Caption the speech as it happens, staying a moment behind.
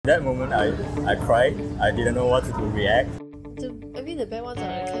That moment I cried. I didn't know what to react. The bad ones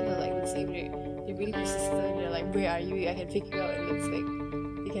are kind of like the same, right? You're really persistent. You're like, where are you? I can pick you out, and it's like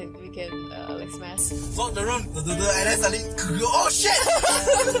we can like smash. Walk the room, and then suddenly, oh shit!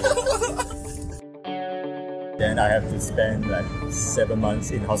 Then I have to spend like 7 months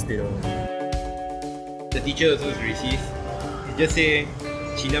in hospital. The teacher also is racist. He just say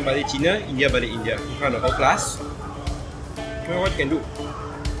China balik China, India balik India in front of the whole class. What you can do?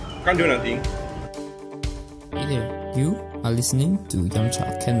 Can't do nothing. Hey there, you are listening to Young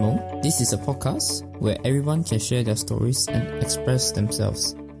Child Kenmo. This is a podcast where everyone can share their stories and express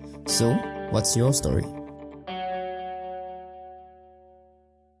themselves. So, what's your story?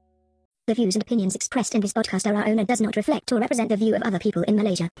 The views and opinions expressed in this podcast are our own and does not reflect or represent the view of other people in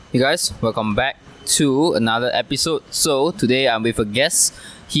Malaysia. Hey guys, welcome back to another episode. So, today I'm with a guest.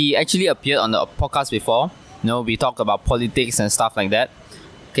 He actually appeared on the podcast before. We talked about politics and stuff like that.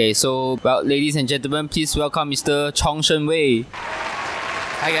 Okay, so, ladies and gentlemen, please welcome Mr. Shen Wei.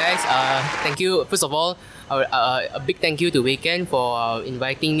 Hi guys, thank you. First of all, a big thank you to Weekend for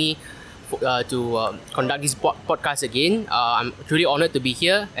inviting me to conduct this podcast again. I'm truly honored to be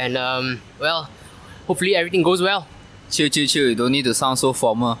here, and hopefully everything goes well. Chill. You don't need to sound so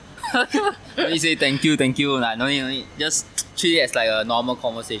formal. When you say thank you, like, no need. Just treat it as like a normal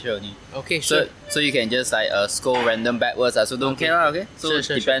conversation only. Okay, sure. So you can just like scroll random backwards. So don't care, okay? So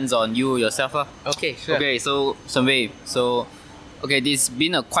sure, it depends on you yourself. Okay, sure. Okay, so Shen Wei, it's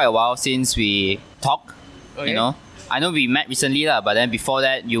been quite a while since we talked. Okay. I know we met recently, but then before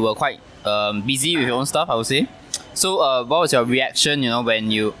that you were quite busy with your own stuff, I would say. So what was your reaction,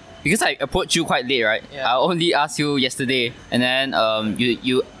 when you, because I approached you quite late, right? Yeah. I only asked you yesterday, and then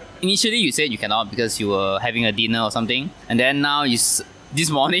you initially you said you cannot because you were having a dinner or something, and then now this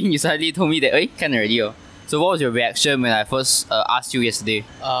morning you suddenly told me that can already. So what was your reaction when I first asked you yesterday?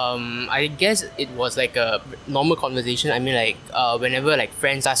 I guess it was like a normal conversation. I mean, like whenever like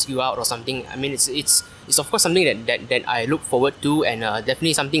friends ask you out or something, I mean it's of course something that I look forward to, and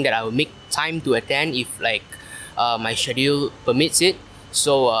definitely something that I will make time to attend if like my schedule permits it.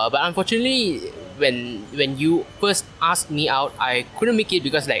 So but unfortunately, when you first asked me out, I couldn't make it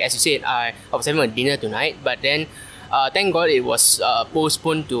because, like as you said, I was having a dinner tonight. But then thank God it was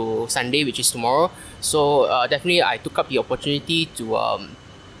postponed to Sunday, which is tomorrow. So definitely I took up the opportunity to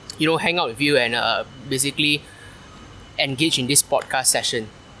hang out with you and basically engage in this podcast session.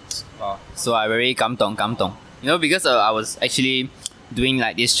 Wow. So I very kam tong. Because I was actually doing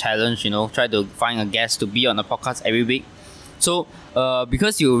like this challenge, try to find a guest to be on the podcast every week. So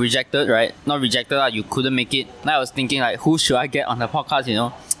because you rejected, right? Not rejected, you couldn't make it. Now I was thinking like, who should I get on the podcast,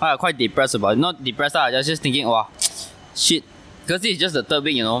 I was quite depressed about it. Not depressed, I was just thinking, wow, shit. Because this is just the third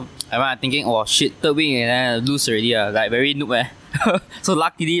week, I'm thinking, oh shit, third week and then I lose already, like very noob. So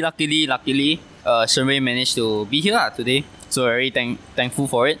luckily, Shen Wei managed to be here today. So very thankful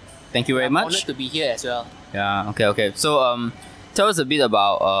for it. Thank you very much. Honored to be here as well. Yeah, okay. So tell us a bit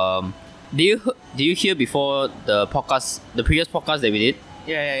about did you hear before the previous podcast that we did?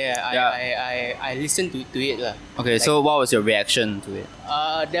 Yeah. I listened to it lah. Okay, so what was your reaction to it?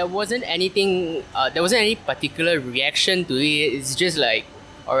 There wasn't anything. There wasn't any particular reaction to it. It's just like,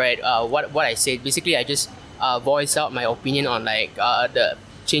 alright. What I said. Basically, I just voiced out my opinion on like the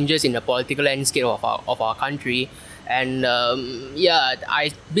changes in the political landscape of our country, and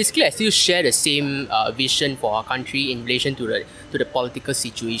I still share the same vision for our country in relation to the political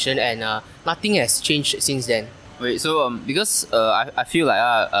situation, and nothing has changed since then. Wait, so because I feel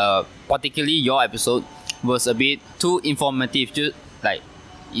like particularly your episode was a bit too informative. Just like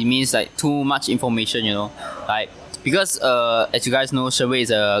it means like too much information, like because as you guys know, Shen Wei is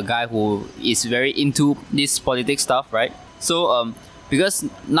a guy who is very into this politics stuff, right? So because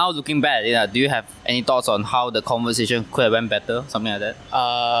now looking back, do you have any thoughts on how the conversation could have went better, something like that?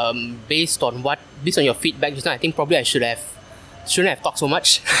 Based on your feedback just now, I think probably I shouldn't have talked so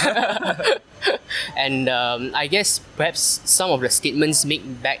much. And I guess perhaps some of the statements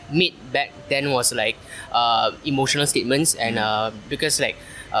made back then was like emotional statements, and because like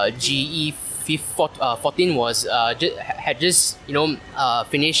GE 14 was had just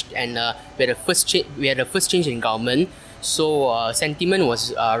finished, and we had the first change in government, so sentiment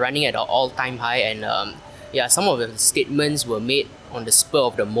was running at an all-time high, and some of the statements were made on the spur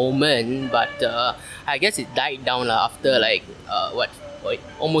of the moment, but I guess it died down after like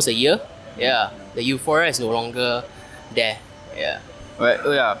almost a year. Yeah, the euphoria is no longer there. Yeah. Right.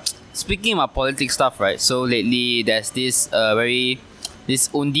 Oh yeah. Speaking about politics stuff, right? So lately there's this this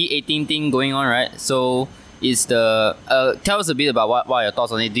undi 18 thing going on, right? So is the tell us a bit about what are your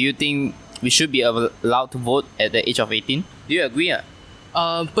thoughts on it. Do you think we should be allowed to vote at the age of 18? Do you agree?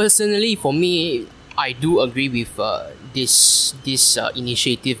 Personally, for me, I do agree with this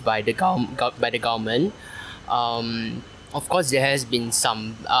initiative by the government. Of course, there has been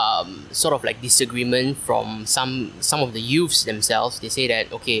some sort of like disagreement from some of the youths themselves. They say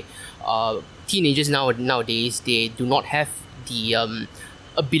that okay, teenagers nowadays they do not have the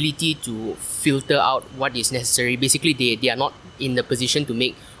ability to filter out what is necessary. Basically, they are not in the position to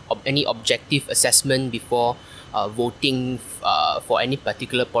make any objective assessment before voting for any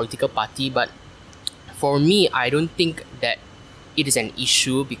particular political party. But for me, I don't think that it is an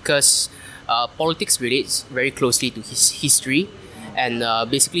issue because politics relates very closely to history, and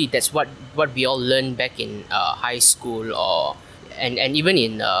basically that's what we all learned back in high school or and even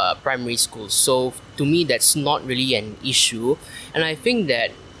in primary school. So to me, that's not really an issue, and I think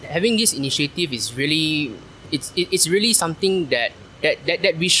that having this initiative is really it's really something that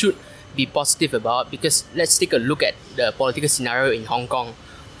we should be positive about, because let's take a look at the political scenario in Hong Kong,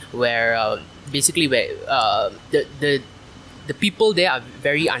 where basically where the people there are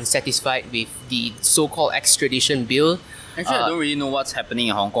very unsatisfied with the so-called extradition bill. Actually, I don't really know what's happening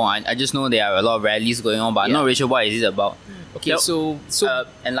in Hong Kong. I just know there are a lot of rallies going on, but I'm not really sure what is it about. Okay, so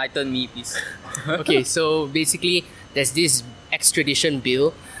enlighten me, please. Okay, so basically there's this extradition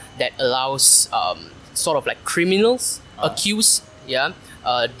bill that allows sort of like criminals, accused,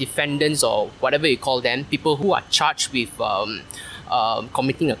 defendants or whatever you call them, people who are charged with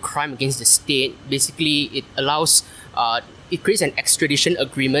committing a crime against the state. Basically, it allows it creates an extradition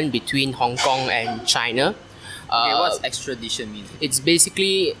agreement between Hong Kong and China. Okay, what's extradition mean? It's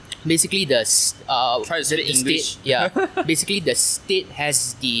basically the try to say it in English. Basically the state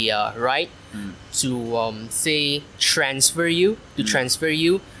has the right to say transfer you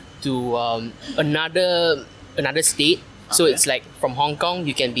to another state. So it's like from Hong Kong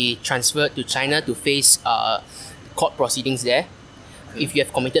you can be transferred to China to face court proceedings there if you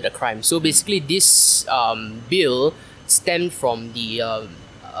have committed a crime. So basically this bill stemmed from the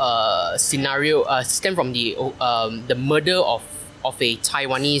stemmed from the murder of a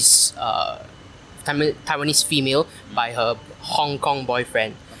Taiwanese female by her Hong Kong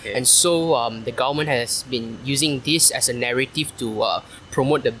boyfriend. Okay. And so the government has been using this as a narrative to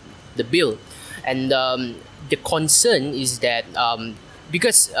promote the bill. And the concern is that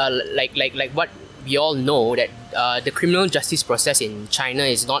because like what we all know, that the criminal justice process in China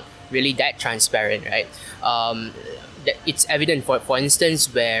is not really that transparent, right? That it's evident for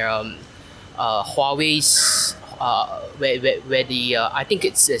instance where Huawei's where the I think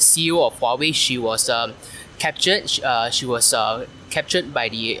it's the CEO of Huawei, she was captured. She was captured by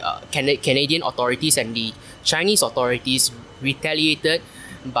the Canadian authorities, and the Chinese authorities retaliated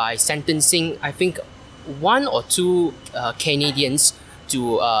by sentencing, I think, 1 or 2 Canadians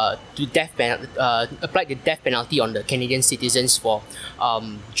to apply the death penalty on the Canadian citizens for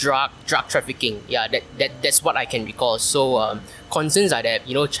drug trafficking. Yeah, that's what I can recall. So concerns are that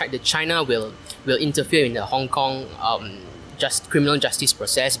China will interfere in the Hong Kong criminal justice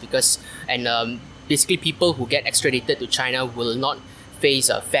process, because basically people who get extradited to China will not face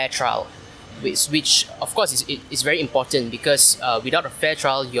a fair trial, which of course is very important, because without a fair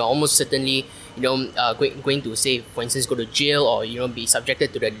trial you're almost certainly going to, say, for instance, go to jail or be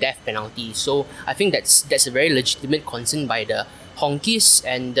subjected to the death penalty. So I think that's a very legitimate concern by the Honkies,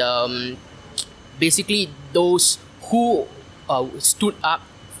 and basically those who stood up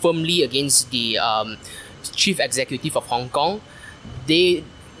firmly against the chief executive of Hong Kong. They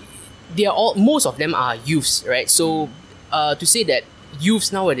are all, most of them are youths, right? So to say that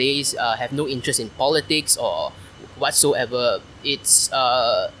youths nowadays have no interest in politics or whatsoever, it's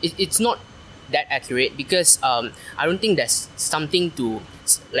not that accurate, because I don't think there's something to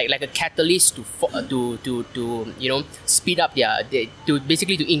like a catalyst to speed up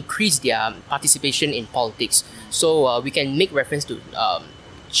to increase their participation in politics. So we can make reference to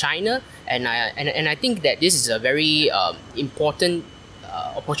China, and I think that this is a very important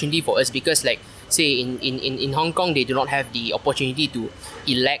opportunity for us, because like say in Hong Kong they do not have the opportunity to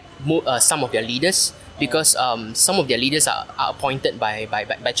elect some of their leaders, because some of their leaders are appointed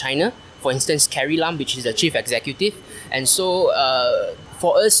by China. For instance, Carrie Lam, which is the chief executive. And so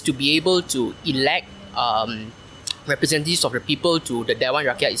for us to be able to elect representatives of the people to the Dewan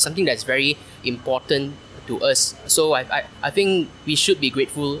Rakyat is something that's very important to us. So I think we should be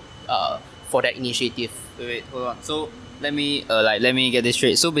grateful for that initiative. Wait, hold on. So let me get this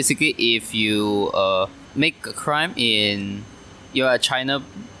straight. So basically, if you make a crime you're a China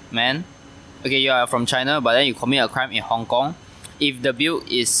man, okay, you are from China, but then you commit a crime in Hong Kong. If the bill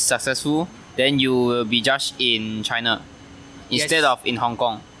is successful, then you will be judged in China instead of in Hong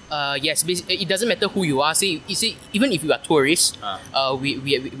Kong. Yes, it doesn't matter who you are. Say even if you are tourists,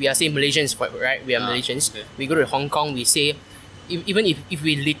 we are say Malaysians, right? We are Malaysians. Okay. We go to Hong Kong. We say, even if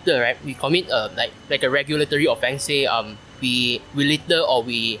we litter, right? We commit like a regulatory offence. Say we litter, or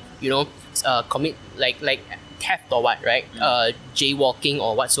we commit like theft or what, right? Jaywalking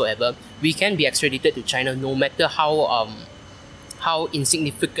or whatsoever. We can be extradited to China, no matter how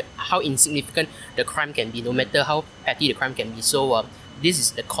insignificant the crime can be, no matter how petty the crime can be. So this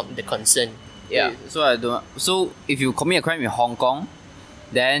is the concern. Yeah. So if you commit a crime in Hong Kong,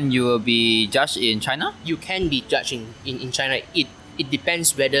 then you will be judged in China? You can be judged in China. It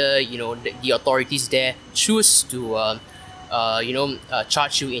depends whether the authorities there choose to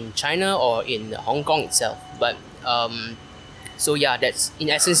charge you in China or in Hong Kong itself. But so yeah, that's in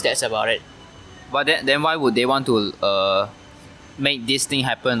essence that's about it. But then why would they want to make this thing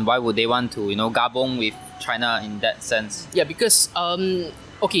happen? Why would they want to gabong with China in that sense? Yeah, because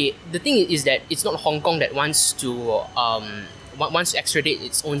okay, the thing is that it's not Hong Kong that wants to extradite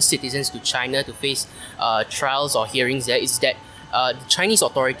its own citizens to China to face trials or hearings there. It's that the Chinese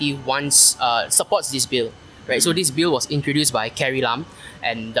authority supports this bill, right? So this bill was introduced by Carrie Lam,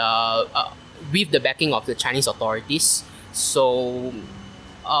 and with the backing of the Chinese authorities. So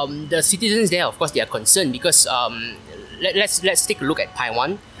the citizens there, of course, they are concerned because let's take a look at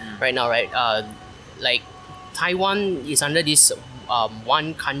Taiwan right now, right? Like Taiwan is under this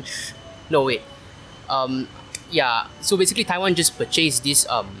one country. No wait. Yeah. So basically, Taiwan just purchased this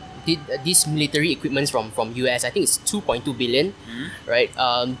military equipment from US. I think it's 2.2 billion, right?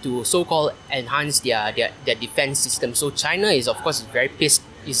 To so-called enhance their defense system. So China is of course very pissed.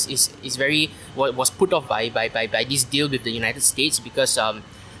 Was put off by this deal with the United States because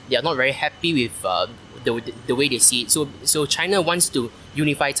they are not very happy with the way they see it. So China wants to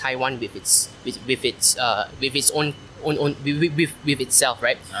unify Taiwan with itself,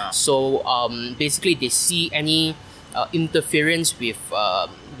 right? So basically they see any interference with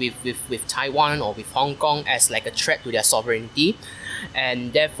Taiwan or with Hong Kong as like a threat to their sovereignty,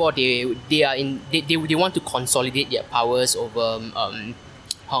 and therefore they want to consolidate their powers over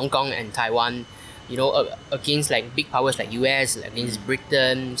Hong Kong and Taiwan, against like big powers like US, against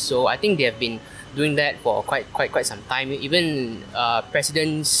Britain. So I think they have been doing that for quite some time. Even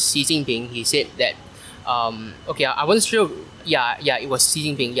President Xi Jinping, he said that okay, I wasn't sure. Yeah, it was Xi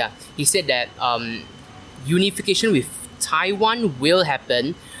Jinping. Yeah, he said that unification with Taiwan will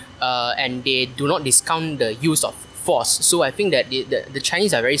happen, and they do not discount the use of force. So I think that the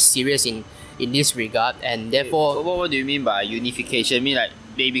Chinese are very serious in this regard, and therefore. So what do you mean by unification? I mean like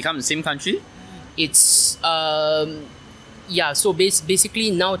they become the same country? It's yeah. So basically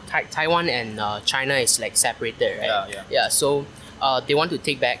now Taiwan and China is like separated, right? Yeah. So they want to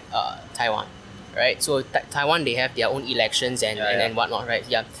take back Taiwan. Right, so Taiwan, they have their own elections and whatnot, right?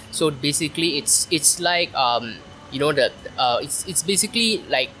 Yeah. So basically, it's like it's basically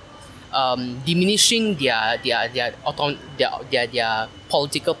like diminishing their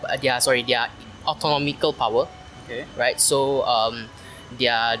political their autonomical power. Okay. Right. So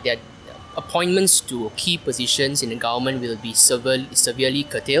their appointments to key positions in the government will be severely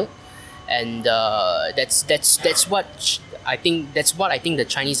curtailed, and that's what I think the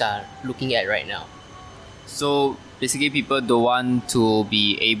Chinese are looking at right now. So basically, people don't want to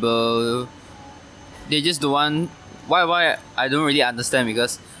be able. They just don't want. Why? I don't really understand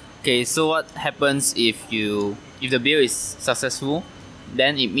because. Okay, so what happens if the bill is successful?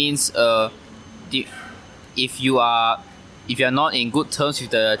 Then it means if you are not in good terms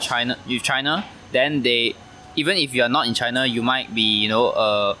with China, then even if you are not in China, you might be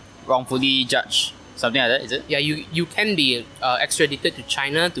wrongfully judged. Something like that, is it? Yeah, you can be extradited to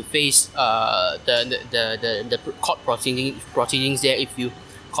China to face the court proceedings there if you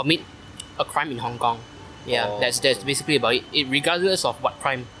commit a crime in Hong Kong. Yeah, that's basically about it. Regardless of what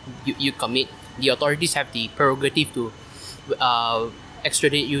crime you commit, the authorities have the prerogative to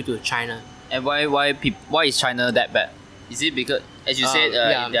extradite you to China. And why is China that bad? Is it because, as you said,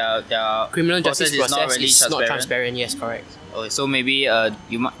 their criminal justice process is not transparent? Yes, correct. Oh, so maybe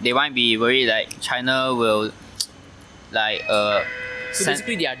they might be worried like China will like So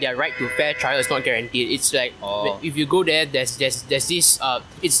basically, their right to fair trial is not guaranteed. It's like if you go there, there's this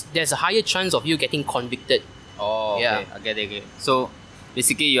there's a higher chance of you getting convicted. Oh, okay. Yeah. I get it. So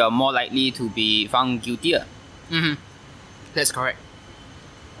basically, you are more likely to be found guilty. That's correct.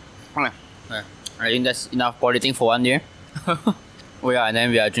 Okay. I think that's enough politics for one year. Oh yeah, and then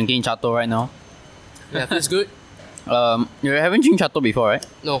we are drinking Chateau right now. Yeah, feels good. You haven't drank Chateau before, right?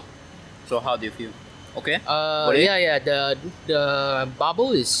 No. So how do you feel? Okay. Yeah. The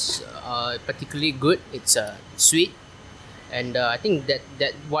bubble is particularly good. It's sweet, and I think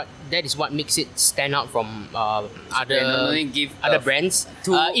that is what makes it stand out from They normally give other brands.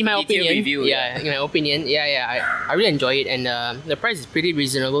 too In my detailed opinion, review, in my opinion, I really enjoy it, and the price is pretty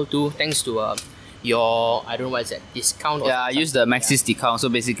reasonable too, thanks to your, I don't know what is that, discount. Or Yeah, I use the Maxis discount. So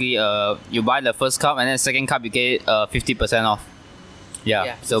basically, you buy the first cup and then the second cup you get 50% off.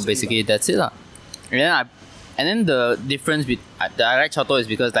 Yeah. So basically that's it lah. And then the difference with that I like Chateau is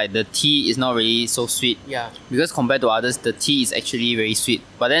because like the tea is not really so sweet. Yeah. Because compared to others, the tea is actually very sweet.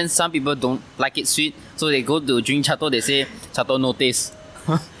 But then some people don't like it sweet, so they go to drink Chateau. They say Chateau no taste.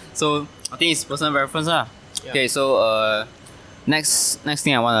 So I think it's personal preference lah. Yeah. Okay, so next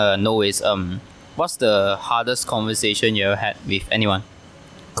thing I wanna know is what's the hardest conversation you ever had with anyone?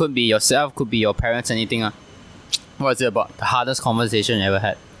 Could be yourself, could be your parents, anything ah. What is it about? The hardest conversation you ever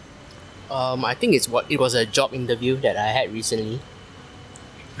had? I think it was a job interview that I had recently.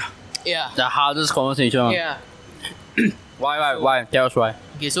 Yeah. The hardest conversation. Yeah. Why? Tell us why.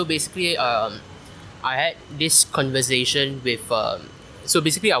 Okay, so basically, I had this conversation with. So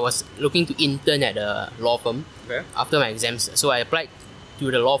basically, I was looking to intern at a law firm after my exams. So I applied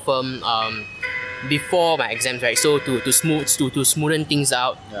to the law firm before my exams, right? So to smoothen things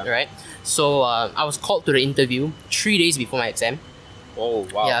out, right? So I was called to the interview 3 days before my exam. Oh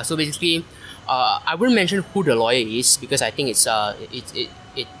wow. Yeah. So basically, I wouldn't mention who the lawyer is because I think it's not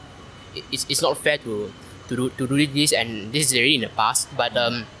fair to do this, and this is already in the past. But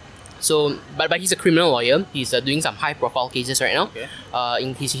but he's a criminal lawyer. He's doing some high profile cases right now.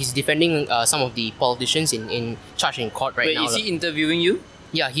 Okay. He's defending some of the politicians in charge in court right now. Wait, is he interviewing you?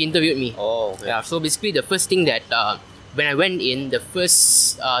 Yeah, he interviewed me. Oh. Okay. Yeah. So basically, the first thing that when I went in, the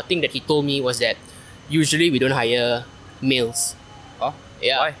first thing that he told me was that usually we don't hire males. Oh.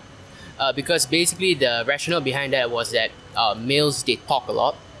 Yeah. Why? Because basically the rationale behind that was that males, they talk a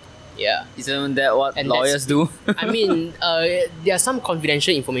lot. Yeah. Isn't that what And lawyers do? I mean, there are some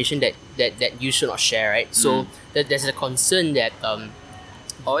confidential information that you should not share, right? So there's a concern that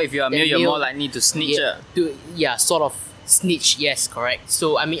Or if you are male, you're more likely to snitch. sort of snitch. Yes, correct.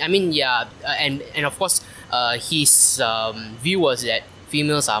 So I mean, yeah, and of course, his view was that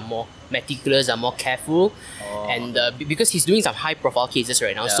females are more meticulous, are more careful, and because he's doing some high-profile cases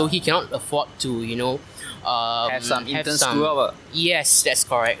right now, so he cannot afford to, have some intern screw up. Yes, that's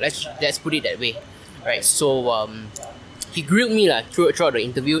correct. Let's put it that way, right? So he grilled me throughout the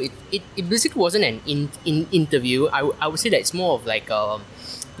interview. It basically wasn't an interview. I would say that it's more of like a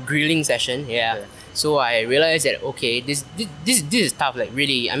grilling session. Yeah. So I realized that okay, this is tough. Like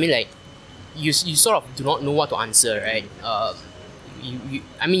really, I mean like you sort of do not know what to answer, right?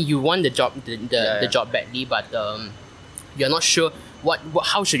 You want the job the job badly, but you're not sure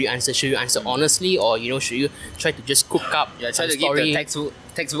how should you answer. Should you answer honestly, or should you try to just cook up Try to give the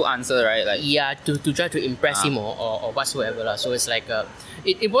textbook answer, right? Like to try to impress him or whatsoever lah. So it's like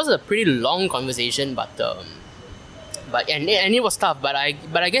it was a pretty long conversation, but it was tough. But I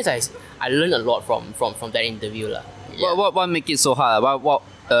guess I learned a lot from that interview lah. Yeah. What make it so hard? What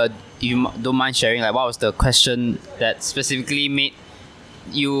you don't mind sharing? Like what was the question that specifically made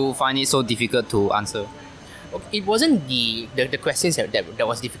you find it so difficult to answer? It wasn't the questions that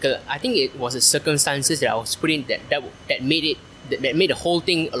was difficult. I think it was the circumstances that I was put in that made the whole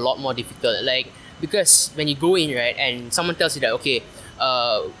thing a lot more difficult. Like because when you go in, right, and someone tells you that okay,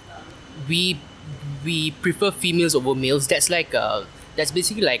 we prefer females over males. That's like that's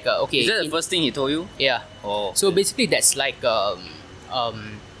basically like okay. Is that the first thing he told you? Yeah. Oh. Okay. So basically, that's like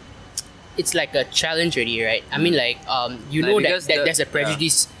it's like a challenge already, right? I mean, like know that there's a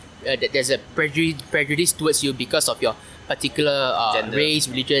prejudice. There's a prejudice towards you because of your particular race,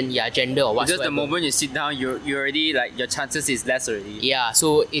 religion, gender, or whatsoever. Because the moment you sit down, you already like your chances is less already. Yeah,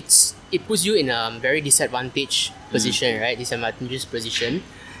 so it puts you in a very disadvantaged position, right? Disadvantageous position,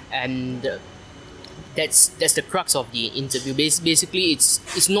 and that's the crux of the interview. Basically,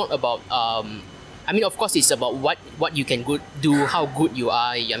 it's not about I mean, of course, it's about what you can do, how good you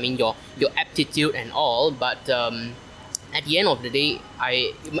are. I mean, your aptitude and all, but at the end of the day,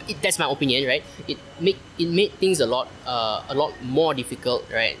 that's my opinion, right? It made things a lot more difficult,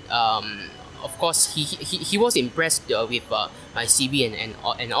 right? Of course, he was impressed with my CV and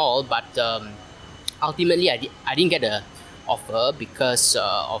all, but ultimately I didn't get a offer because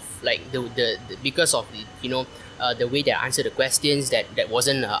of like because of the way they answered the questions that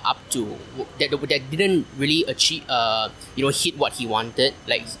wasn't up to that didn't really achieve hit what he wanted.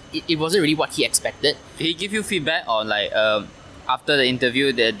 Like it wasn't really what he expected. Did he give you feedback on like after the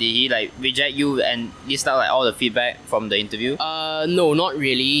interview? Did he like reject you and list out like all the feedback from the interview? No, not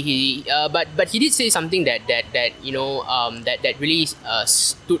really. He but he did say something that really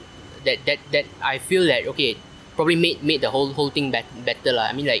stood that I feel that okay, probably made the whole thing better lah.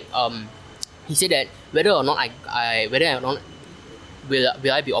 I mean, like he said that whether or not whether or not will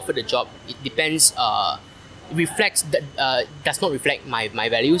I be offered the job, it depends. Reflects that does not reflect my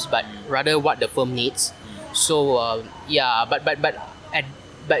values, but rather what the firm needs. So yeah, but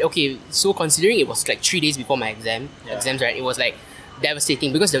okay. So considering it was like 3 days before my exams, right? It was like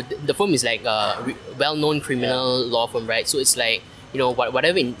devastating because the firm is like a well-known criminal law firm, right? So it's like, you know,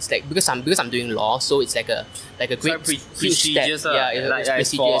 whatever it's like, because I'm doing law, so it's like a great prestigious. Yeah, it's like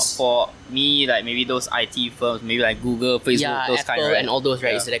prestigious. For me, like maybe those IT firms, maybe like Google, Facebook, Yeah, those Apple kind, right? and all those,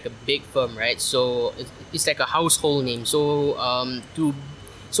 right? It's like a big firm, right? So it's like a household name. So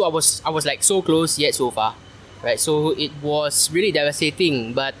I was like so close yet so far, right? So it was really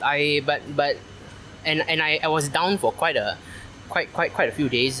devastating. But I was down for quite a few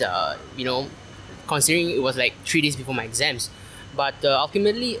days. You know, considering it was like 3 days before my exams. But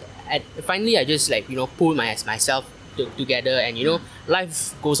ultimately, finally, I just like, you know, pulled myself together, and you know,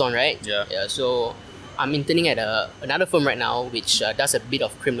 life goes on, right? Yeah. So I'm interning at another firm right now, which does a bit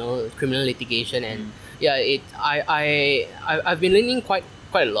of criminal litigation, and yeah, I've been learning quite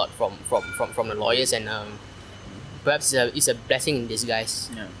a lot from the lawyers, and perhaps it's a blessing in disguise.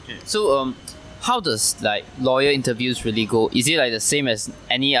 Yeah. Okay. So how does like lawyer interviews really go? Is it like the same as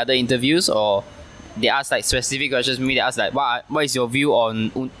any other interviews, or they ask like specific questions? Maybe they ask like, what is your view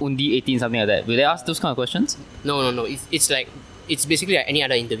on Undi 18, something like that? Will they ask those kind of questions? No. It's like, it's basically like any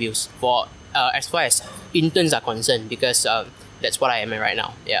other interviews for as far as interns are concerned, because that's what I am in right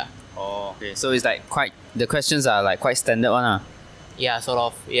now. Yeah. Oh, okay. So it's like the questions are like quite standard one. Yeah, sort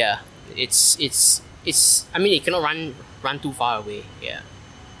of. Yeah. It's. I mean, it cannot run too far away. Yeah.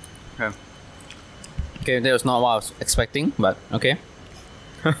 Okay. Okay, that was not what I was expecting, but okay.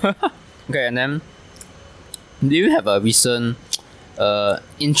 Okay, and then, do you have a recent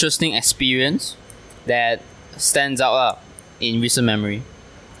interesting experience that stands out in recent memory?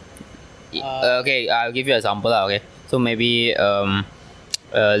 Okay, I'll give you an example. Okay, so maybe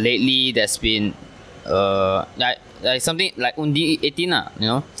lately there's been like something like Undi 18, you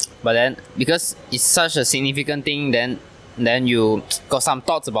know, but then because it's such a significant thing, then you got some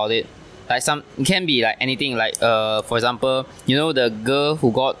thoughts about it. Like it can be like anything, like for example, you know, the girl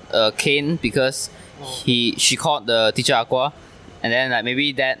who got caned because she called the teacher Aqua, and then like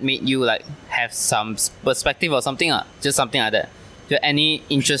maybe that made you like have some perspective or something, just something like that. Do you have any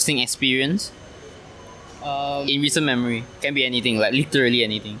interesting experience in recent memory? Can be anything, like literally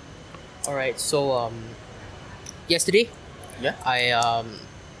anything. Alright, so yesterday, Yeah. I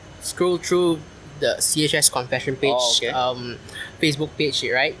scrolled through the CHS confession page, Facebook page,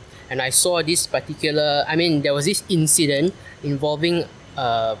 right? And I saw this particular, I mean, there was this incident involving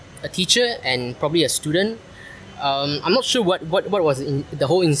a teacher and probably a student. I'm not sure what was the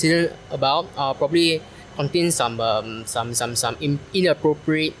whole incident about. Probably contains some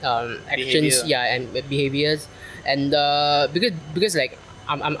inappropriate actions, Behavior. and behaviors, and because like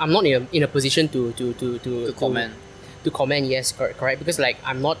I'm not in a position to comment. To comment, yes, correct. Because like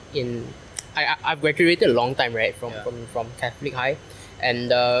I'm not in, I've graduated a long time, right, from Catholic High, and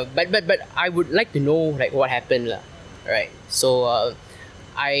but I would like to know like what happened, right? So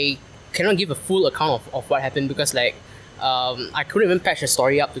I cannot give a full account of what happened because like I couldn't even patch the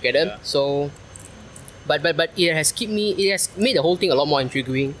story up together. Yeah. So but it has made the whole thing a lot more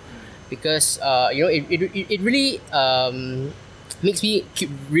intriguing because you know, it really makes me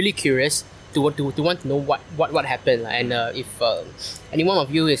really curious to want to know what happened, and if any one of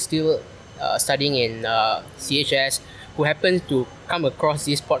you is still studying in CHS who happens to come across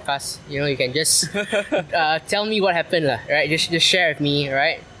this podcast, you know, you can just tell me what happened, right? Just share with me,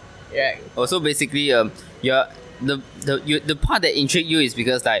 right? Yeah. Also, basically, the part that intrigued you is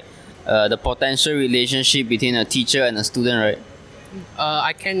because like the potential relationship between a teacher and a student, right?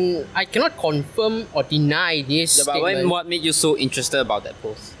 I cannot confirm or deny this. Yeah, but statement. what made you so interested about that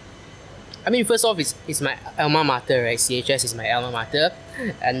post? I mean, first off, it's my alma mater, right? CHS is my alma mater,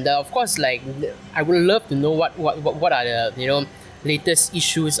 and of course, like I would love to know what are the, you know, latest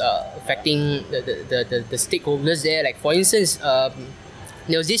issues affecting the stakeholders there. Like for instance,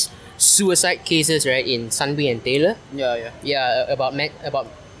 there was this suicide cases, right, in Sunway and Taylor. Yeah, about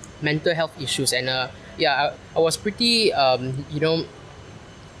mental health issues, and I was pretty you know,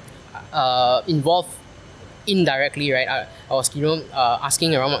 involved indirectly, right? I was, you know,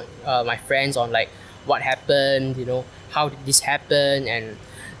 asking around my friends on like what happened, you know, how did this happen,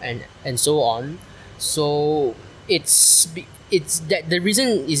 and so on. So it's that the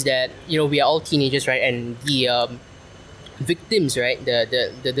reason is that, you know, we are all teenagers, right? And the victims, right?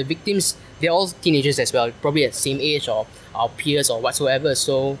 The victims, they're all teenagers as well, probably at the same age or our peers or whatsoever.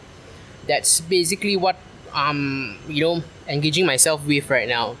 So that's basically what engaging myself with right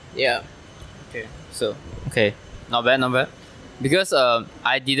now. Yeah. Okay. So okay, not bad, not bad. Because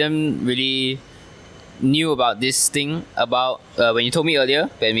I didn't really knew about this thing about when you told me earlier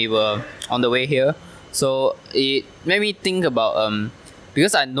when we were on the way here. So it made me think about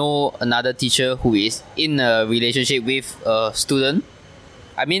because I know another teacher who is in a relationship with a student.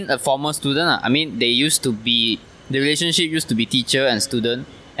 I mean a former student. I mean the relationship used to be teacher and student,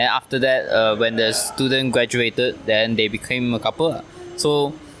 and after that when the student graduated, then they became a couple.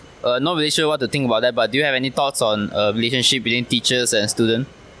 So not really sure what to think about that. But do you have any thoughts on relationship between teachers and student?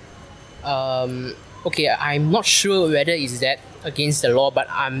 Okay, I'm not sure whether is that against the law, but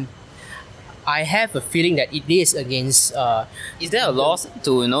I have a feeling that it is against. Is there a law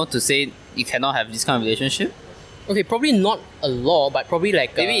to say you cannot have this kind of relationship? Okay, probably not a law, but probably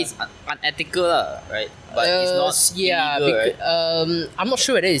like maybe it's unethical, right? But it's not yeah. legal, right? I'm not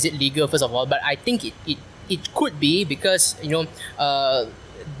sure whether is it legal first of all, but I think it could be because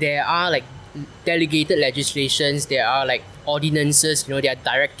there are like delegated legislations, there are like ordinances, there are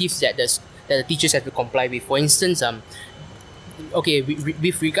directives that the teachers have to comply with. For instance,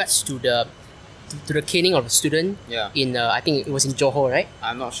 with regards to the caning of a student, in I think it was in Johor, right?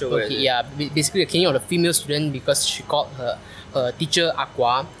 I'm not sure. Okay, yeah, basically the caning of a female student because she called her teacher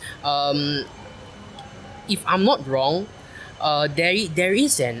Aqua. If I'm not wrong, there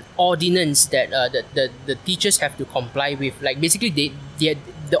is an ordinance that the teachers have to comply with. Like basically, the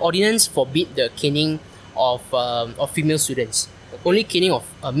ordinance forbid the caning of female students. Only caning of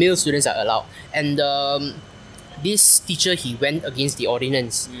male students are allowed. And this teacher, he went against the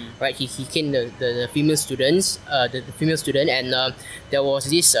ordinance, right? He caned the female students, the female student, and there was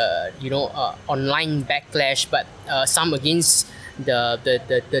this online backlash. But some against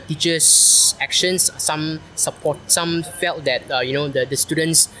the teachers' actions, some felt that the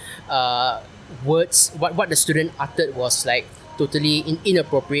students' words, what the student uttered was like totally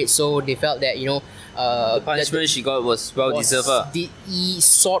inappropriate. So they felt that the punishment she got was well deserved.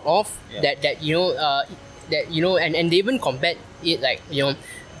 Sort of and they even compared it like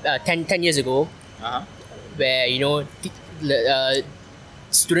 10 years ago, where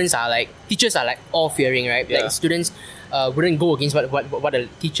students are like teachers are like all fearing, right? Like students wouldn't go against what the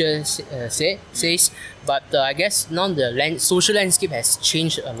teacher says, but I guess now the social landscape has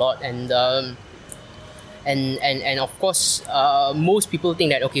changed a lot, and of course most people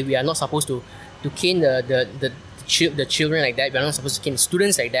think that okay, we are not supposed to cane the children like that. We are not supposed to cane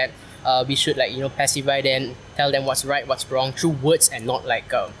students like that. We should pacify them, tell them what's right, what's wrong through words, and not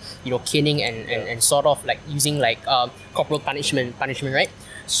like caning and sort of like using like corporal punishment, right?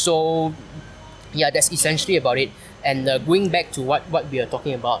 So yeah, that's essentially about it. And going back to what we are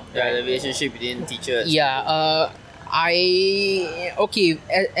talking about, the relationship between teachers. I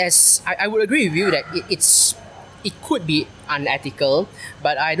would agree with you that it could be unethical,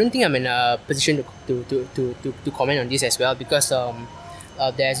 but I don't think I'm in a position to comment on this as well, because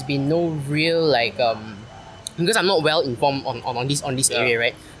there's been no real because I'm not well informed on this area,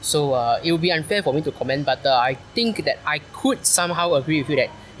 right? So it would be unfair for me to comment, but I think that I could somehow agree with you that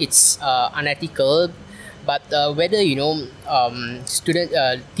it's unethical. But whether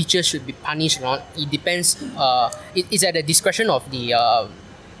teachers should be punished or not, it depends. It's at the discretion of the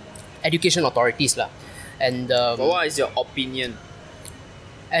education authorities, lah. And what is your opinion?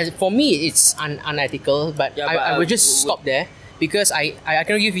 As for me, it's unethical. But I will just stop there, because I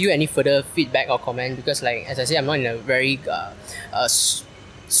cannot give you any further feedback or comment, because like as I said, I'm not in a very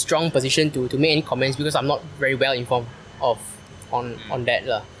strong position to make any comments, because I'm not very well informed on that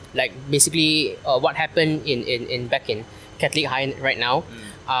lah. Like basically what happened in back in Catholic High right now,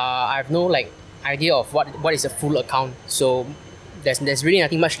 I have no idea of what is the full account, so there's really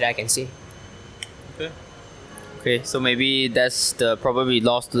nothing much that I can say. Okay, so maybe that's the probably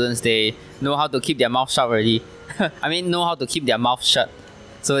law students, they know how to keep their mouth shut already. I mean, know how to keep their mouth shut,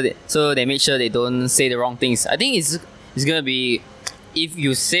 so they make sure they don't say the wrong things. I think it's gonna be, if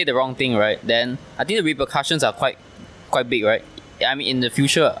you say the wrong thing, right, then I think the repercussions are quite big, right? I mean, in the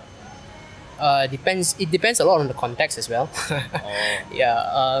future. Depends. It depends a lot on the context as well.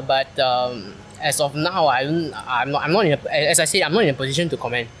 Yeah. But as of now, I'm not in a, as I said, I'm not in a position to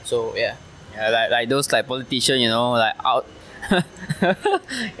comment. So yeah. Yeah, like those politicians, like out.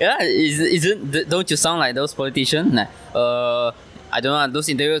 Yeah, don't you sound like those politicians? Like, I don't know. Those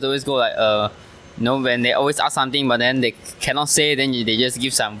interviews always go like when they always ask something, but then they cannot say, then they just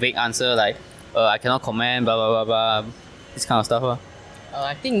give some vague answer like I cannot comment, blah blah blah blah. This kind of stuff.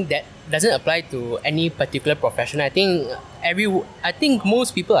 I think that doesn't apply to any particular profession. I think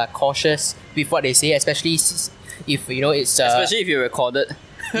most people are cautious with what they say, especially if it's especially if you're recorded.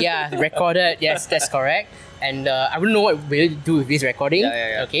 Yeah, recorded. Yes, that's correct. And I wouldn't know what we'll do with this recording.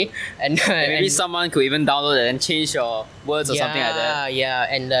 Yeah. Okay. And Maybe and, someone could even download it and change your words or something like that. Yeah,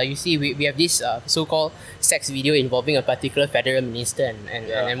 and you see, we have this so-called sex video involving a particular federal minister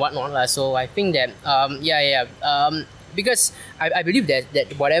and whatnot lah. So I think that because I believe that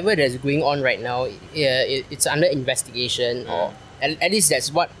whatever that's going on right now, it's under investigation, or at least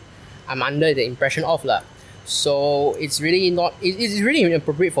that's what I'm under the impression of lah. So it's really not. It's really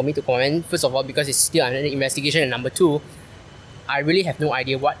inappropriate for me to comment. First of all, because it's still under investigation, and number two, I really have no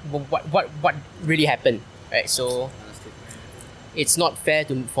idea what really happened. Right. So it's not fair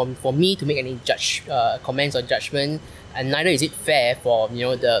for me to make any comments or judgment, and neither is it fair for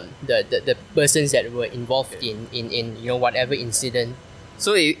the persons that were involved in whatever incident.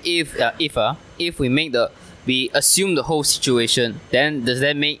 So if we assume the whole situation, then does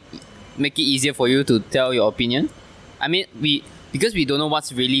that make it easier for you to tell your opinion? I mean, because we don't know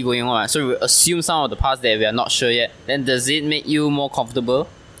what's really going on, so we assume some of the parts that we are not sure yet. Then does it make you more comfortable?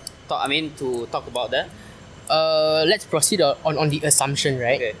 To talk about that. Let's proceed on the assumption,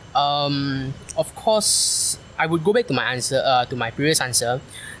 right? Okay. Of course, I would go back to my answer, to my previous answer,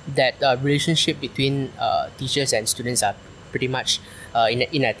 that relationship between teachers and students are pretty much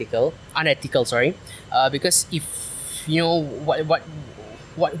unethical. Sorry, because if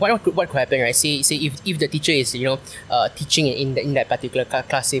what could happen, right? Say if the teacher is teaching in that particular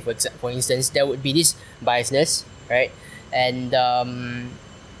class, say for instance, there would be this biasness, right? And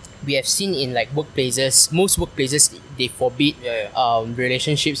we have seen in like most workplaces they forbid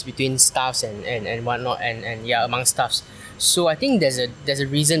relationships between staffs and whatnot and among staffs. So I think there's a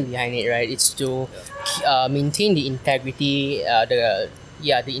reason behind it, right? It's to maintain the integrity,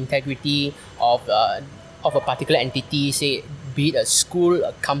 the integrity of a particular entity, say be it a school,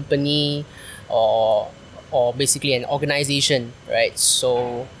 a company, or basically an organization, right?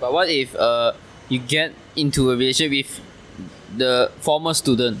 So, but what if you get into a relationship with the former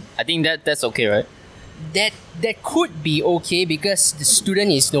student? I think that's okay, right? That could be okay because the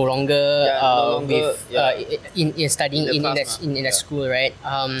student is no longer in studying in that school, right?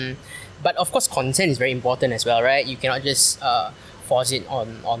 But of course, consent is very important as well, right? You cannot just force it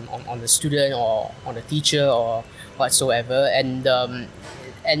on the student or on the teacher or whatsoever. And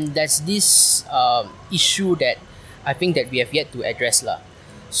there's this issue that I think that we have yet to address lah.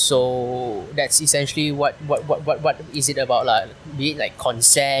 So that's essentially what is it about lah? Be it like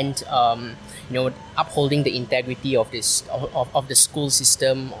consent, upholding the integrity of this of the school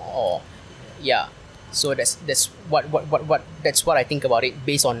system, or So that's what I think about it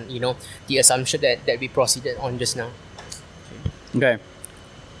based on the assumption that we proceeded on just now. Okay.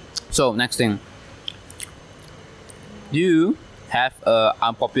 So next thing, do you have an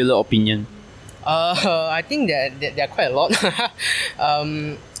unpopular opinion? I think that there are quite a lot.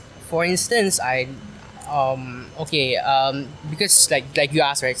 For instance, because like you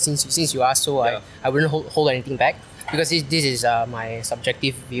asked, right? Since you asked, so I wouldn't hold anything back because this is my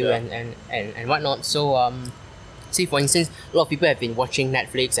subjective view and whatnot. So say for instance, a lot of people have been watching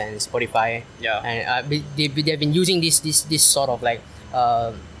Netflix and Spotify, and they've been using this sort of like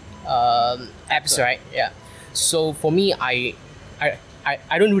apps, right? Yeah. So for me, I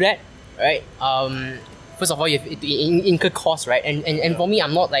don't do that, right? First of all, you have to incur costs, right? And for me,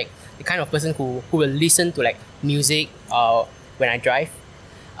 I'm not like the kind of person who will listen to like music when I drive.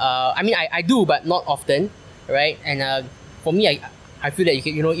 I mean, I do, but not often, right? And for me, I feel that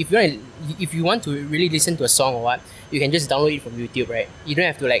if you want to really listen to a song or what, you can just download it from YouTube, right? You don't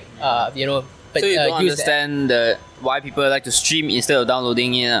have to like But, so you don't understand why people like to stream instead of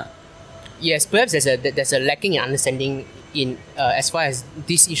downloading it. Yes, perhaps there's a lacking in understanding in as far as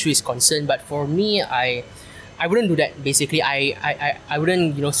this issue is concerned. But for me, I wouldn't do that. Basically, I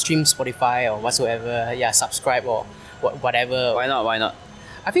wouldn't stream Spotify or whatsoever. Yeah, subscribe or whatever. Why not?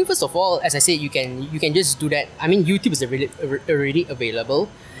 I think first of all, as I said, you can just do that. I mean, YouTube is already available,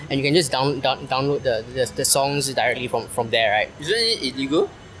 and you can just download the songs directly from there, right? Isn't it illegal?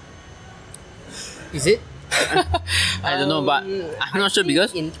 Is it? I don't know, but I'm not sure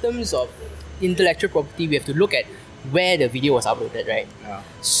because in terms of intellectual property, we have to look at where the video was uploaded, right? Yeah.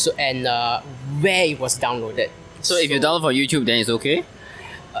 So and where it was downloaded. So if you download from YouTube, then it's okay?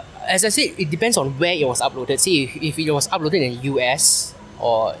 As I said, it depends on where it was uploaded. See, if it was uploaded in the US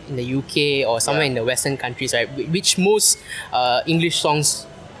or in the UK or somewhere in the Western countries, right? Which most English songs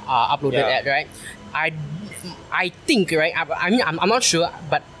are uploaded at, right? I think, right? I mean, I'm not sure,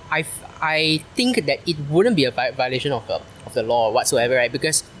 but I think that it wouldn't be a violation of the law whatsoever, right?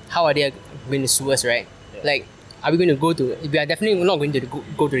 Because how are they going to sue us, right? Like, are we going to go to? We are definitely not going to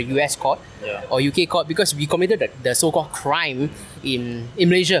go to the US court or UK court because we committed the so-called crime in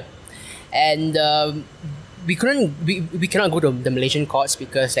Malaysia, and we cannot go to the Malaysian courts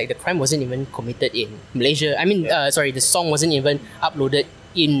because like the crime wasn't even committed in Malaysia. I mean, sorry, the song wasn't even uploaded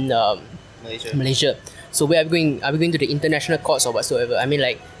in Malaysia. So where are we going? Are we going to the international courts or whatsoever? I mean,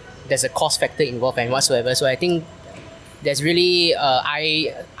 like there's a cost factor involved and whatsoever. So I think there's really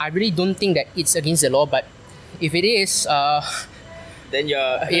I really don't think that it's against the law, but if it is, Then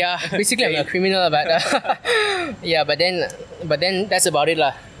you're basically I'm a criminal, but but then that's about it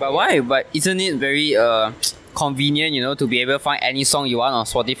lah. But why? But isn't it very convenient, to be able to find any song you want on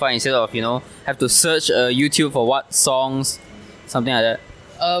Spotify instead of have to search YouTube for what songs, something like that.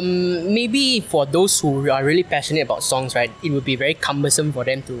 Maybe for those who are really passionate about songs, right, it would be very cumbersome for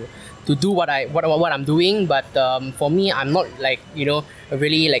them to do what I'm doing. But for me, I'm not like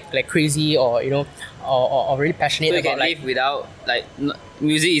really like crazy or or really passionate So you about can live without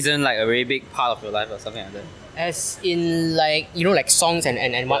music isn't like a very big part of your life or something like that. as in like songs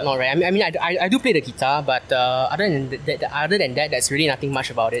and whatnot, right? I mean I do play the guitar, but other than that, that's really nothing much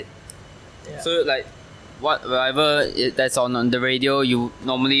about it. So like whatever that's on the radio, you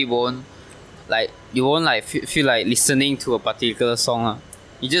normally won't feel like listening to a particular song.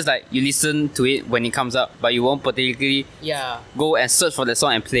 You just you listen to it when it comes up, but you won't particularly go and search for the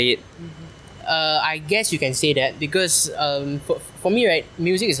song and play it. I guess you can say that because for me, right,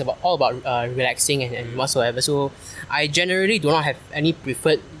 music is all about relaxing and whatsoever. So I generally do not have any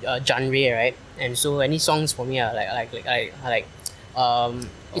preferred genre, right? And so any songs for me are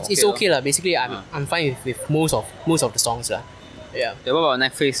it's okay lah. Basically, I'm fine with most of the songs lah. Yeah. Then what about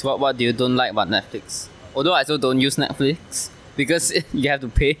Netflix? What do you don't like about Netflix? Although I still don't use Netflix because you have to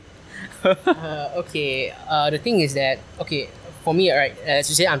pay. Okay. The thing is that for me, right, as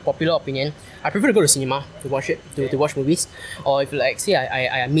you say, unpopular opinion, I prefer to go to cinema to watch it, to watch movies, or if say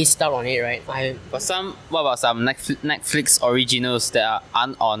I missed out on it, right? What about some Netflix originals that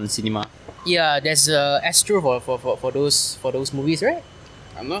aren't on cinema? Yeah, there's Astro for those movies, right?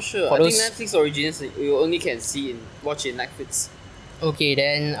 I'm not sure. I think Netflix originals you only can watch in Netflix. Okay,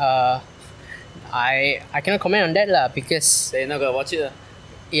 then I cannot comment on that lah because So you're not gonna watch it.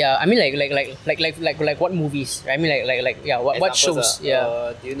 yeah, I mean like what movies? I mean what shows?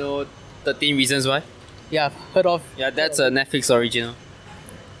 Do you know 13 Reasons Why? Yeah, I've heard of. Yeah, that's a Netflix original.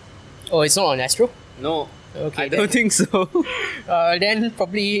 Oh, it's not on Astro? No. Okay. I don't think so. Then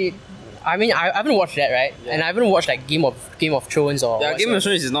probably. I mean, I haven't watched that, right? Yeah. And I haven't watched like Game of Thrones or. Yeah, Game of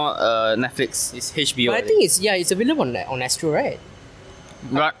Thrones is not Netflix. It's HBO. But I think it's available on Astro, right?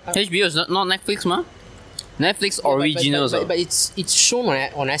 But HBO is not Netflix, ma. Netflix originals. But it's shown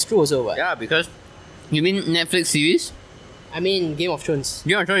on Astro also, what? Yeah, because you mean Netflix series? I mean Game of Thrones.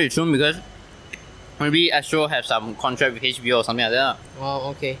 Game of Thrones is shown because maybe Astro have some contract with HBO or something like that.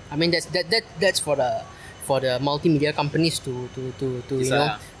 Oh, okay. I mean that's for the multimedia companies to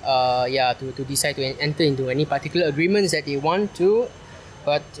Decide, to decide to enter into any particular agreements that they want to.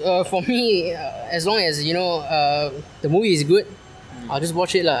 But for me, as long as the movie is good, I'll just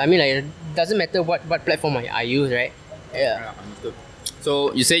watch it lah. I mean, like, it doesn't matter what platform I use, right? Yeah. Understood.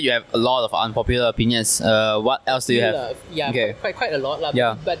 So you said you have a lot of unpopular opinions. What else do you have? Yeah, Okay. quite a lot lah.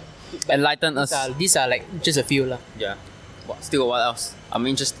 Yeah. But Enlighten us. these are like just a few lah. Yeah. Still, what else? I'm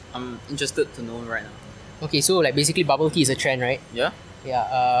interested to know right now. Okay, so like basically bubble tea is a trend, right? Yeah.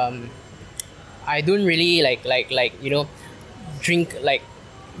 Yeah. I don't really like drink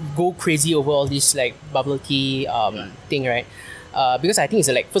go crazy over all this like bubble tea thing, right? Because I think it's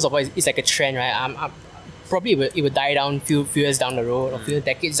like, first of all, it's like a trend, right? I'm probably it will die down few years down the road or few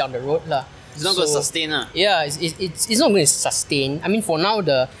decades down the road lah. It's not going to sustain. Yeah, it's not going to sustain. I mean, for now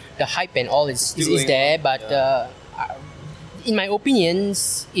the hype and all is there, but in my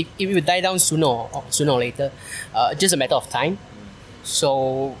opinions, it will die down sooner or later. Just a matter of time.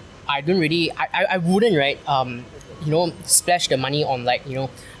 So I don't really, I wouldn't, right? Splash the money on like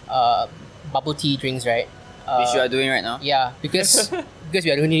bubble tea drinks, right? Which you are doing right now. Yeah, because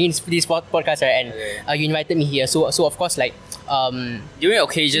we are doing this podcast, right? And you invited me here, so of course, like during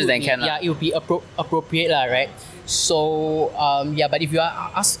occasions then can. Yeah, it would be appropriate lah, right? So but if you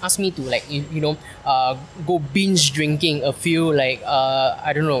ask me to like go binge drinking a few like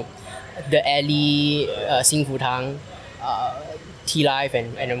I don't know, the alley, Xing Fu Tang, Tea Life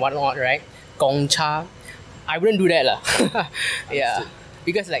and whatnot, right? Gong Cha, I wouldn't do that lah. Yeah.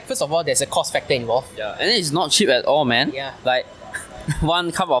 Because like first of all, there's a cost factor involved. Yeah, and it's not cheap at all, man. Yeah. Like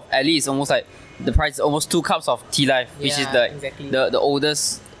one cup of alley is almost like the price is almost 2 cups of Tea Life, which is exactly. the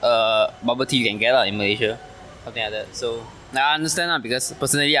oldest bubble tea you can get in Malaysia, something like that. So I understand because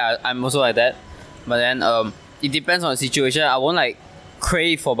personally I'm also like that. But then it depends on the situation. I won't like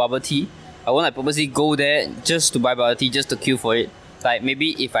crave for bubble tea. I won't like purposely go there just to buy bubble tea, just to queue for it. Like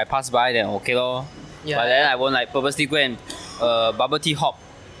maybe if I pass by, then okay lor. Yeah. But then I won't like purposely go and bubble tea hop,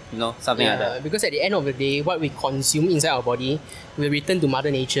 you know, something like that. Because at the end of the day, what we consume inside our body will return to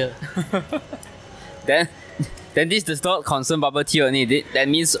Mother Nature. Then this does not concern bubble tea only. That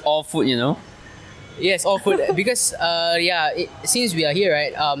means all food, you know. Yes, all food. Because since we are here,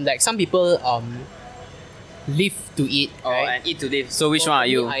 right? Like some people live to eat, Oh, right? and eat to live. So which one are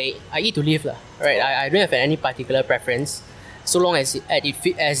you? I eat to live, lah. Right. I don't have any particular preference. So long as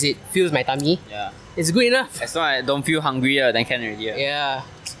it fills my tummy, Yeah. it's good enough. As long as I don't feel hungrier, then can already. Yeah.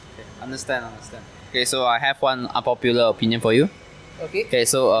 Okay. Understand. Okay, so I have one unpopular opinion for you. Okay. Okay,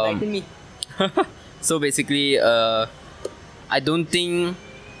 so Enlighten me. so basically, I don't think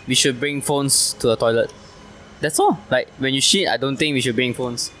we should bring phones to the toilet. That's all. Like when you shit, I don't think we should bring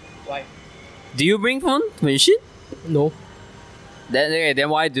phones. Why? Do you bring phone when you shit? No. Then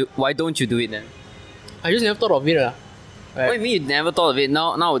why don't you do it then? I just never thought of it, lah. What do you mean you never thought of it?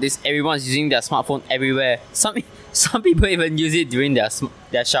 Nowadays everyone's using their smartphone everywhere. Some people even use it during their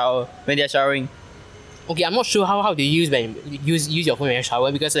shower when they're showering. Okay, I'm not sure how they use your phone when you shower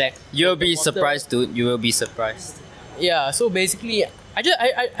because like You'll be the water- surprised, dude. You will be surprised. Yeah, so basically, I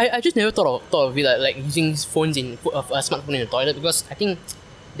just never thought of it like using phones a smartphone in the toilet because I think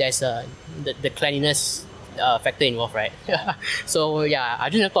there's the cleanliness factor involved, right? So yeah, I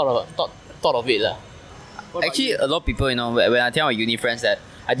just never thought of it lah. Actually, a lot of people, you know, when I tell my uni friends that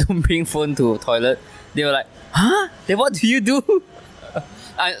I don't bring phone to toilet, they were like, "Huh? Then what do you do?"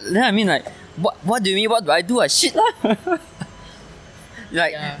 I mean like, what do you mean? What do I do? I shit lah.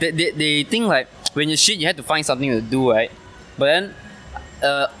 Like Yeah. they think like when you shit, you have to find something to do, right? But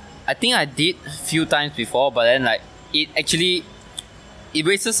then, I think I did few times before, but then like it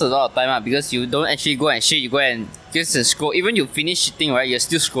wastes a lot of time because you don't actually go and shit. You go and just scroll. Even you finish shitting, right? You're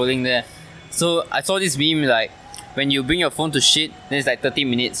still scrolling there. So I saw this meme like when you bring your phone to shit, then it's like 30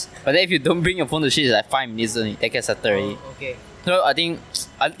 minutes. But then if you don't bring your phone to shit, it's like 5 minutes only. That gets settled already. Okay. So I think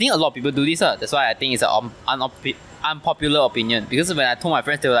a lot of people do this. That's why I think it's an unpopular opinion. Because when I told my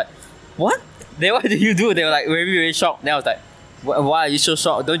friends, they were like, "What? Then what do you do?" They were like very shocked. Then I was like, "Why are you so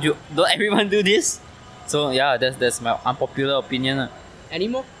shocked? Don't everyone do this?" So yeah, that's my unpopular opinion. Any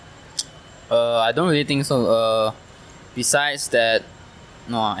more? I don't really think so. Besides that,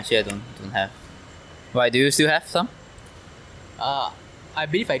 no, actually I don't have. Why, do you still have some? I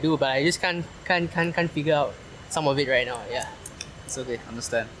believe I do, but I just can't figure out some of it right now. Yeah. It's okay,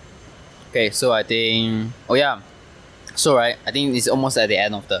 understand. Okay, so I think. Oh yeah. So right, I think it's almost at the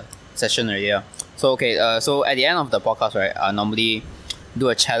end of the session already. Yeah. So okay. So at the end of the podcast, right, I normally do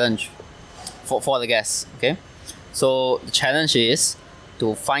a challenge for the guests. Okay. So the challenge is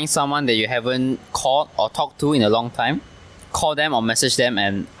to find someone that you haven't called or talked to in a long time. Call them or message them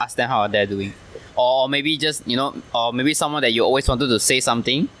and ask them how they're doing. Or maybe just, you know, or maybe someone that you always wanted to say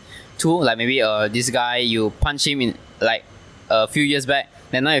something to, like maybe this guy, you punch him in like a few years back,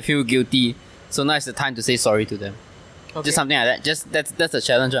 then now you feel guilty. So now it's the time to say sorry to them. Okay. Just something like that. Just that's a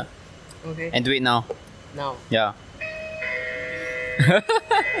challenge. Okay. And do it now. Now. Yeah.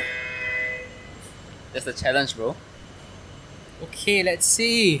 That's the challenge, bro. Okay, let's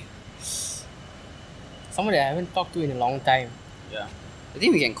see. Someone that I haven't talked to in a long time. Yeah. I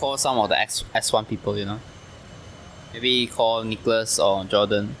think we can call some of the S1 people, you know. Maybe call Nicholas or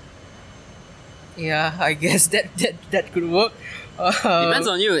Jordan. Yeah, I guess that could work. Depends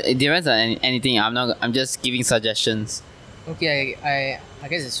on you. It depends on anything. I'm just giving suggestions. Okay, I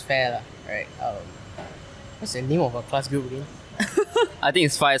guess it's fair lah. Right. What's the name of our class group again? I think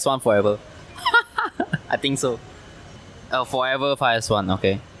it's 5S1 forever. I think so. Forever 5S1,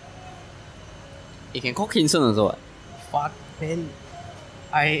 okay. You can call Kinson also. What? Fuck, man.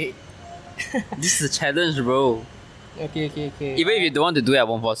 This is a challenge, bro. Okay. Even if you don't want to do it, I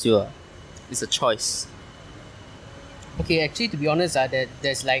won't force you. It's a choice. Okay, actually, to be honest,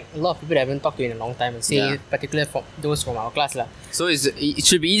 there's like a lot of people that I haven't talked to in a long time, and say Yeah. particularly from those from our class lah. So it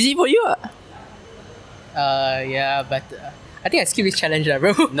should be easy for you. Yeah, but I think I skip this challenge lah,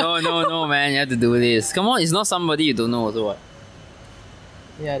 bro. No, man. You have to do this. Come on, it's not somebody you don't know also. What?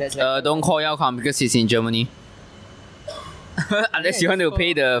 Yeah, that's like. Don't call Yao Kang because he's in Germany. Unless you want to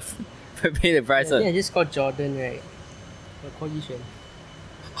pay the price. I think I just called Jordan, right? I'll call you Shen.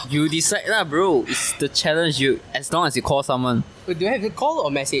 You decide lah, bro. It's the challenge. As long as you call someone, Do I have to call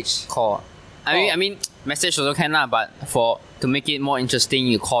or message? call. I mean, message also can lah, but to make it more interesting,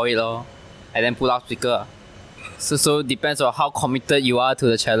 you call it lor, and then pull out speaker. So depends on how committed you are to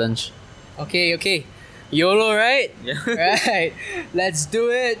the challenge. Okay. YOLO, right? Yeah. Right. Let's do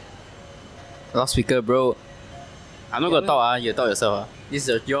it. Loudspeaker, bro. I'm not gonna talk. You talk yourself. This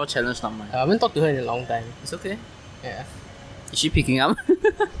is your challenge, not mine. I haven't talked to her in a long time. It's okay. Yeah. Is she picking up?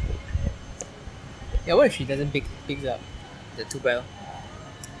 Yeah, what if she doesn't picks up? The too bad.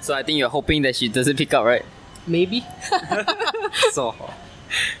 So I think you're hoping that she doesn't pick up, right? Maybe. So.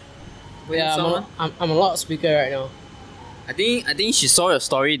 Yeah, I'm a loudspeaker right now. I think she saw your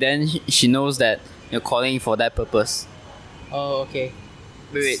story, then she knows that you're calling for that purpose. Oh, okay.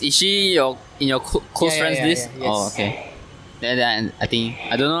 Wait, is she in your close friends list? Yeah, yes. Oh, okay. Then I think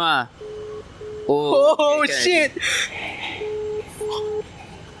I don't know. Oh, okay, shit!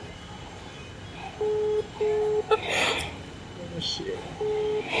 Oh shit.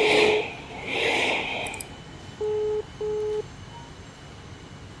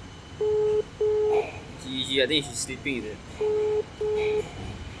 I think she's sleeping, is it?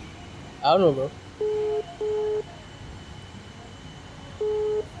 I don't know, bro.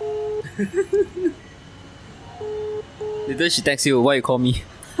 Later she texts you, why you call me?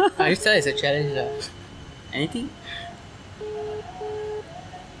 I just tell it's a challenge. Anything?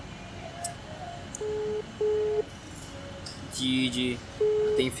 GG.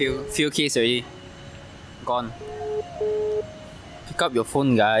 I think few case already. Gone. Pick up your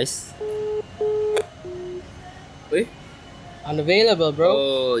phone, guys. Wait. Unavailable, bro.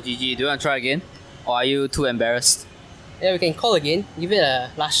 Oh, GG. Do you want to try again? Or are you too embarrassed? Yeah, we can call again. Give it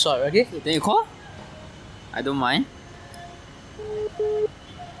a last shot, okay? Then you call? I don't mind.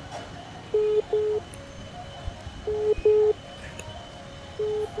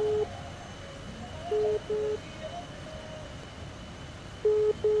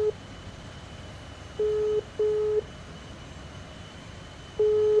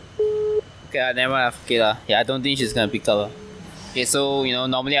 Okay, never mind. Okay, yeah, I don't think she's gonna pick up. Okay, so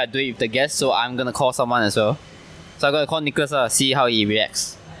normally I do it with the guest, so I'm gonna call someone as well. So I'm gonna call Nicholas, see how he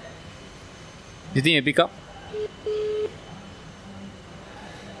reacts. Do you think he'll pick up?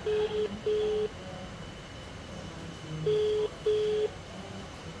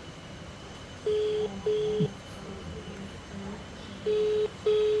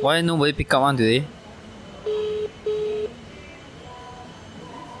 Why nobody pick up one today?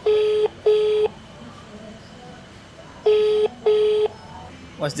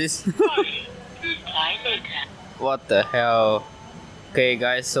 What's this? What the hell? Okay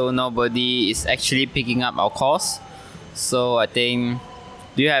guys, so nobody is actually picking up our calls. So I think,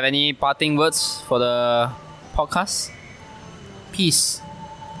 do you have any parting words for the podcast? Peace.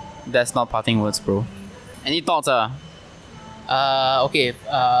 That's not parting words, bro. Any thoughts? Okay.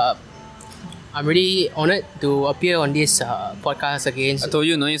 I'm really honored to appear on this podcast again. I told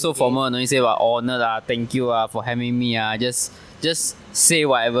you, no need so formal, no need say what honored, thank you for having me. Just say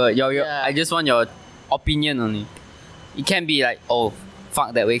whatever. Yeah. I just want your opinion only. It can't be like, oh,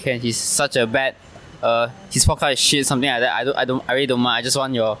 fuck that weekend. He's such a bad. His podcast is shit, something like that. I really don't mind. I just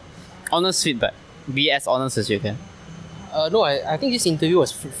want your honest feedback. Be as honest as you can. No, I think this interview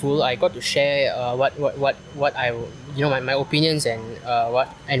was fruitful. I got to share what I my opinions and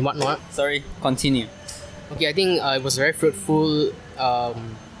whatnot. Sorry, continue. Okay, I think it was a very fruitful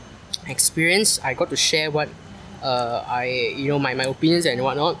experience. I got to share what my opinions and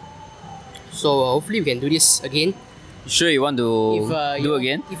whatnot. So hopefully we can do this again. Sure, you want to do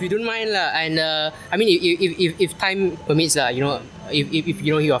again? If you don't mind lah, and I mean if time permits lah, if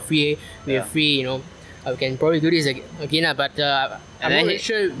you are free, we are free, we can probably do this again lah. But I'm not really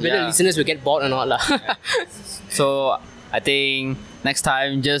sure whether listeners will get bored or not lah. Yeah. So I think next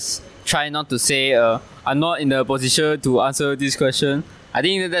time just try not to say I'm not in the position to answer this question. I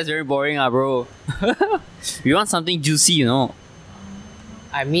think that's very boring bro. We want something juicy,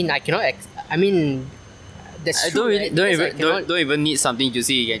 I mean, I cannot. That's I true. don't even need something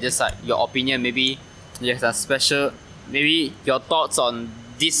juicy. You can just like your opinion, maybe just a special, maybe your thoughts on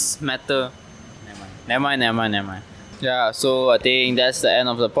this matter. Never mind. Yeah, so I think that's the end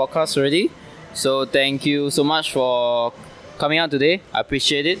of the podcast already. So thank you so much for coming out today. I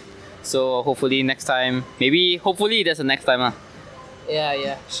appreciate it. So hopefully next time, hopefully there's a next time.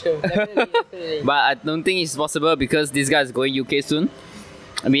 Yeah, sure. Definitely. But I don't think it's possible because this guy is going UK soon.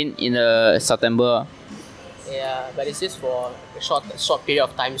 I mean in September. Yeah, but it's just for a short period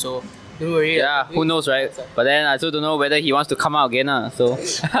of time, so don't worry. Yeah, who knows, right? But then I still don't know whether he wants to come out again. So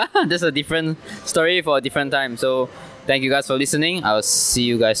that's a different story for a different time. So thank you guys for listening. I'll see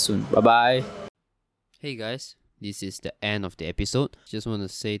you guys soon. Bye bye. Hey guys, this is the end of the episode. Just want to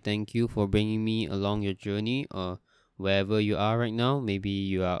say thank you for bringing me along your journey wherever you are right now. Maybe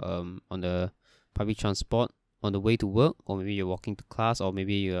you are on the public transport on the way to work, or maybe you're walking to class, or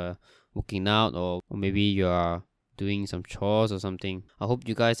maybe you're working out, or maybe you are doing some chores or something. I hope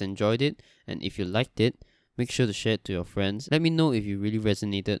you guys enjoyed it, and if you liked it, Make sure to share it to your friends. Let me know if you really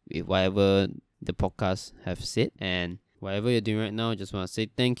resonated with whatever the podcast have said. And whatever you're doing right now, I just want to say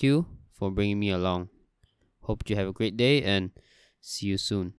thank you for bringing me along. Hope you have a great day and see you soon.